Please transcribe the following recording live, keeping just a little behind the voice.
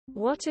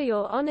What are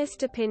your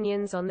honest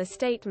opinions on the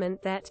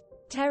statement that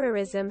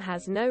terrorism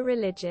has no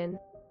religion?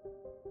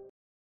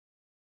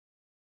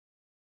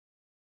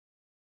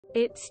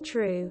 It's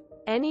true.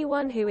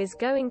 Anyone who is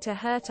going to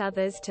hurt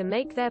others to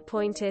make their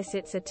point is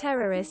it's a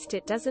terrorist.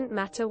 It doesn't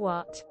matter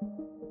what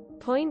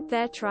point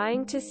they're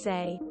trying to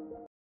say.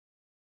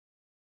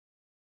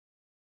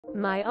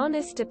 My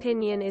honest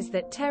opinion is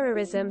that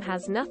terrorism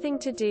has nothing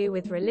to do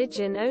with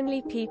religion,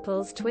 only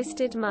people's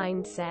twisted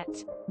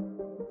mindset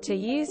to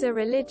use a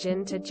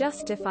religion to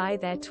justify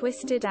their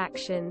twisted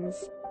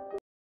actions.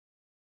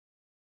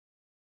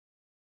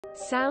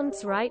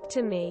 Sounds right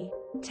to me.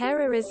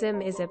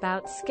 Terrorism is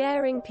about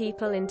scaring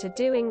people into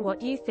doing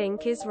what you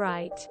think is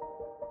right.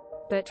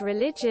 But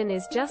religion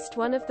is just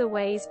one of the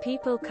ways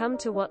people come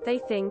to what they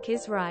think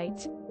is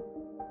right.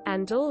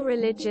 And all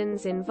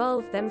religions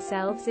involve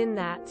themselves in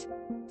that.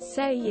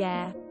 So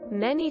yeah,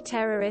 many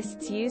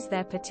terrorists use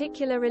their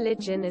particular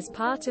religion as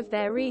part of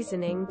their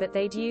reasoning, but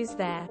they'd use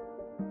their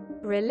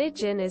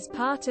religion as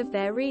part of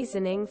their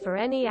reasoning for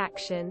any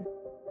action.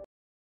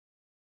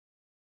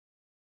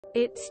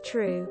 It's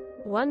true.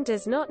 One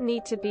does not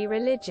need to be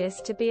religious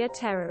to be a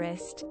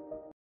terrorist.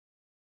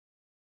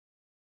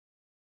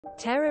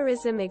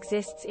 Terrorism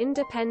exists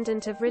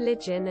independent of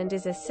religion and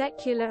is a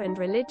secular and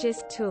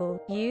religious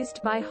tool,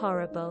 used by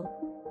horrible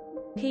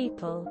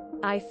people.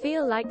 I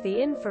feel like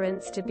the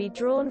inference to be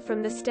drawn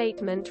from the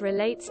statement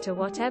relates to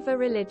whatever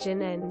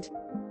religion and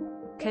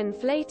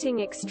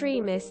conflating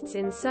extremists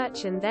in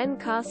such and then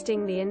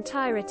casting the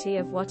entirety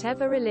of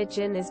whatever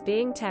religion as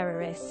being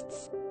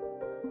terrorists.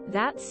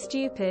 That's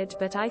stupid,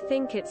 but I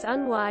think it's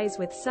unwise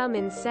with some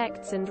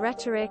insects and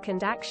rhetoric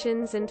and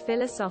actions and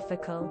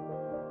philosophical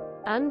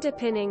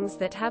underpinnings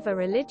that have a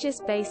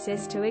religious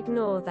basis to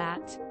ignore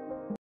that.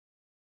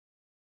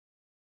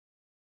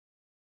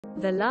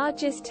 The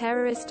largest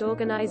terrorist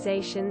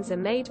organizations are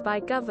made by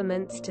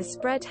governments to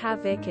spread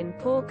havoc in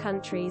poor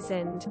countries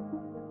and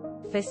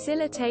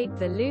facilitate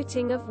the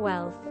looting of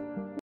wealth.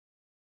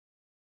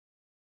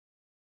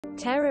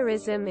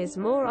 Terrorism is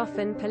more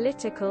often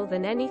political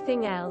than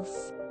anything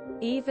else.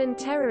 Even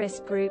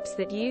terrorist groups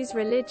that use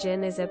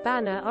religion as a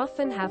banner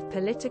often have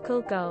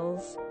political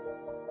goals.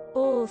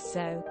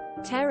 Also,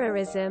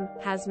 terrorism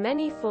has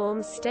many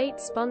forms.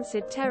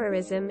 State-sponsored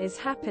terrorism is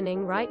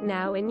happening right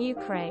now in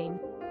Ukraine.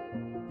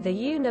 The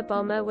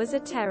Unabomber was a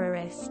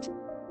terrorist.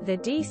 The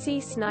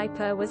DC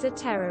sniper was a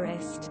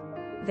terrorist.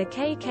 The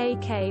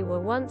KKK were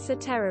once a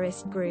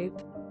terrorist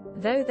group,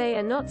 though they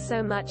are not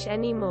so much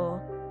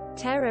anymore.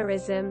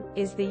 Terrorism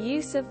is the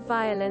use of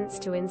violence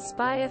to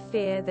inspire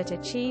fear that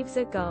achieves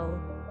a goal.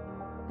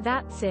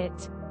 That's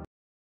it.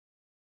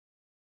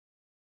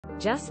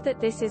 Just that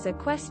this is a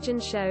question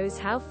shows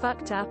how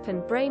fucked up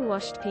and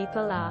brainwashed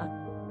people are.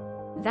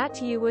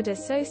 That you would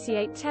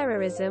associate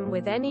terrorism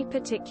with any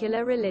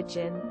particular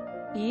religion.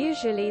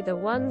 Usually the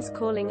ones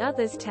calling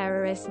others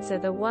terrorists are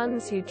the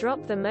ones who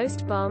drop the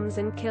most bombs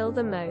and kill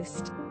the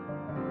most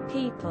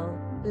people,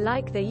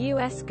 like the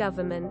US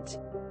government.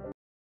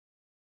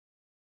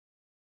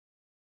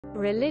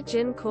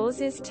 Religion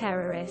causes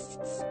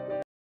terrorists.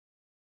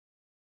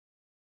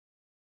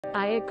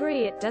 I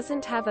agree it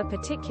doesn't have a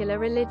particular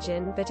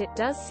religion, but it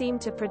does seem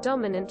to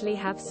predominantly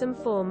have some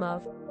form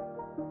of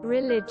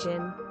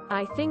religion.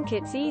 I think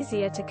it's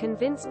easier to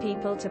convince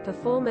people to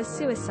perform a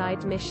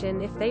suicide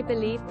mission if they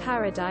believe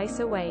paradise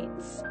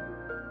awaits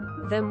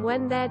them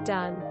when they're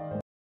done.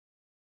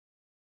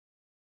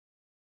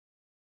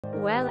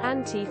 Well,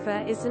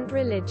 Antifa isn't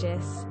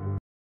religious.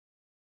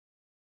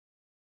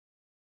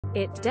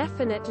 It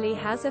definitely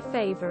has a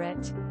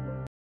favorite.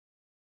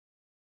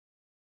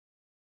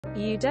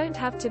 You don't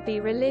have to be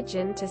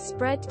religion to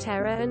spread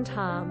terror and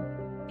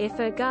harm. If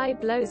a guy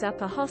blows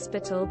up a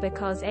hospital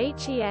because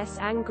he's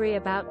angry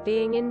about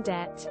being in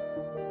debt,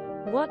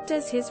 what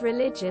does his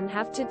religion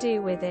have to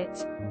do with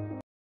it?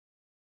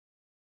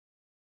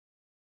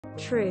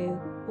 True.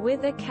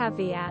 With a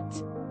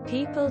caveat.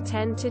 People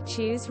tend to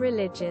choose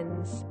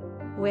religions.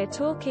 We're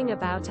talking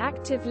about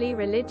actively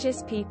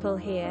religious people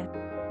here.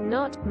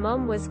 Not,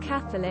 Mom was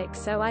Catholic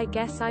so I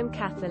guess I'm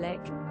Catholic.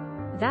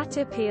 That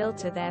appeal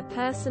to their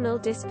personal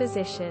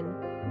disposition.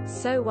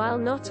 So while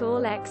not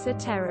all X are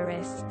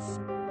terrorists,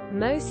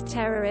 most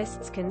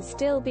terrorists can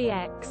still be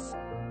X.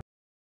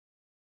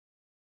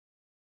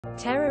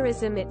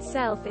 Terrorism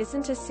itself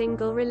isn't a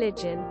single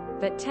religion,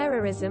 but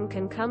terrorism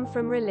can come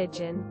from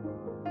religion.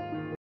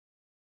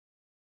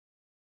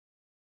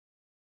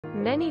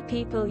 Many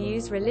people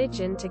use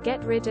religion to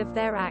get rid of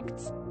their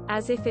acts,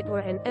 as if it were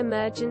an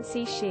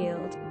emergency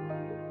shield.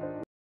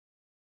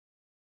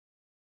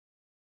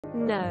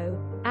 No.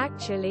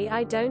 Actually,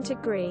 I don't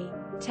agree.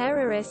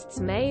 Terrorists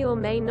may or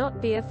may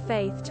not be of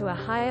faith to a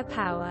higher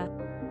power.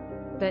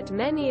 But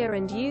many are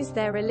and use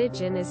their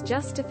religion as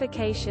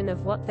justification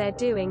of what they're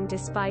doing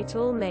despite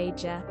all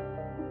major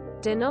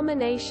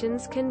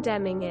denominations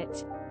condemning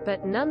it.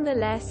 But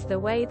nonetheless the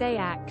way they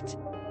act,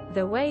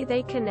 the way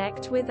they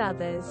connect with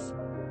others,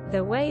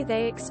 the way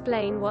they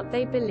explain what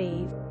they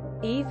believe,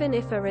 even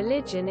if a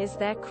religion is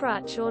their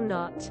crutch or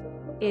not,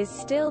 is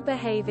still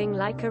behaving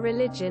like a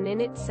religion in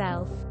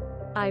itself.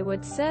 I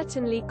would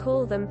certainly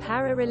call them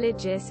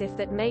para-religious if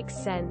that makes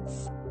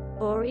sense.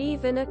 Or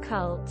even a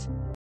cult.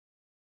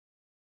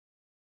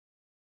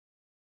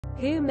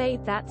 Who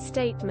made that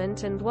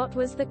statement and what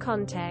was the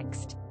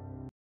context?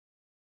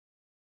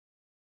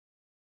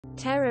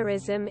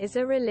 Terrorism is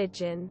a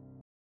religion.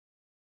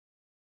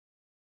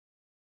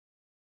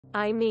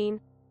 I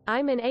mean,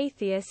 I'm an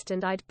atheist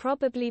and I'd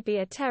probably be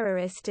a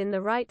terrorist in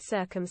the right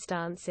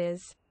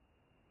circumstances.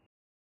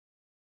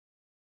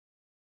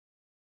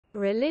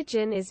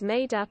 Religion is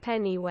made up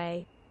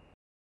anyway.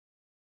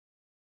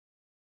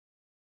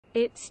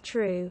 It's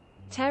true.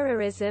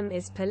 Terrorism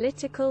is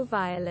political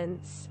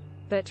violence.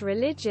 But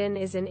religion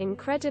is an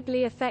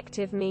incredibly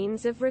effective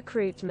means of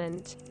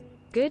recruitment.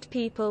 Good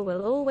people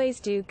will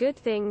always do good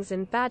things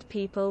and bad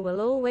people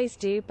will always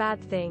do bad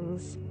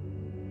things.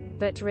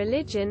 But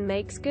religion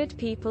makes good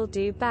people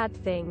do bad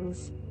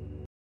things.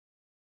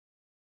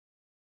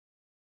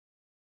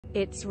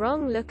 It's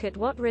wrong. Look at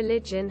what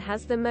religion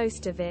has the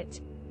most of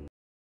it.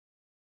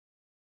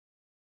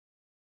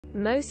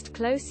 Most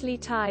closely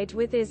tied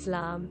with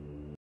Islam.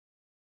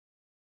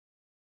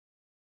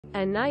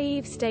 A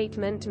naive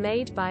statement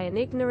made by an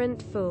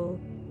ignorant fool.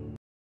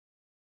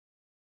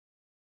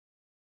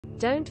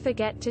 Don't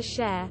forget to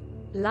share,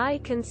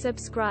 like and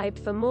subscribe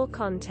for more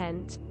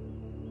content.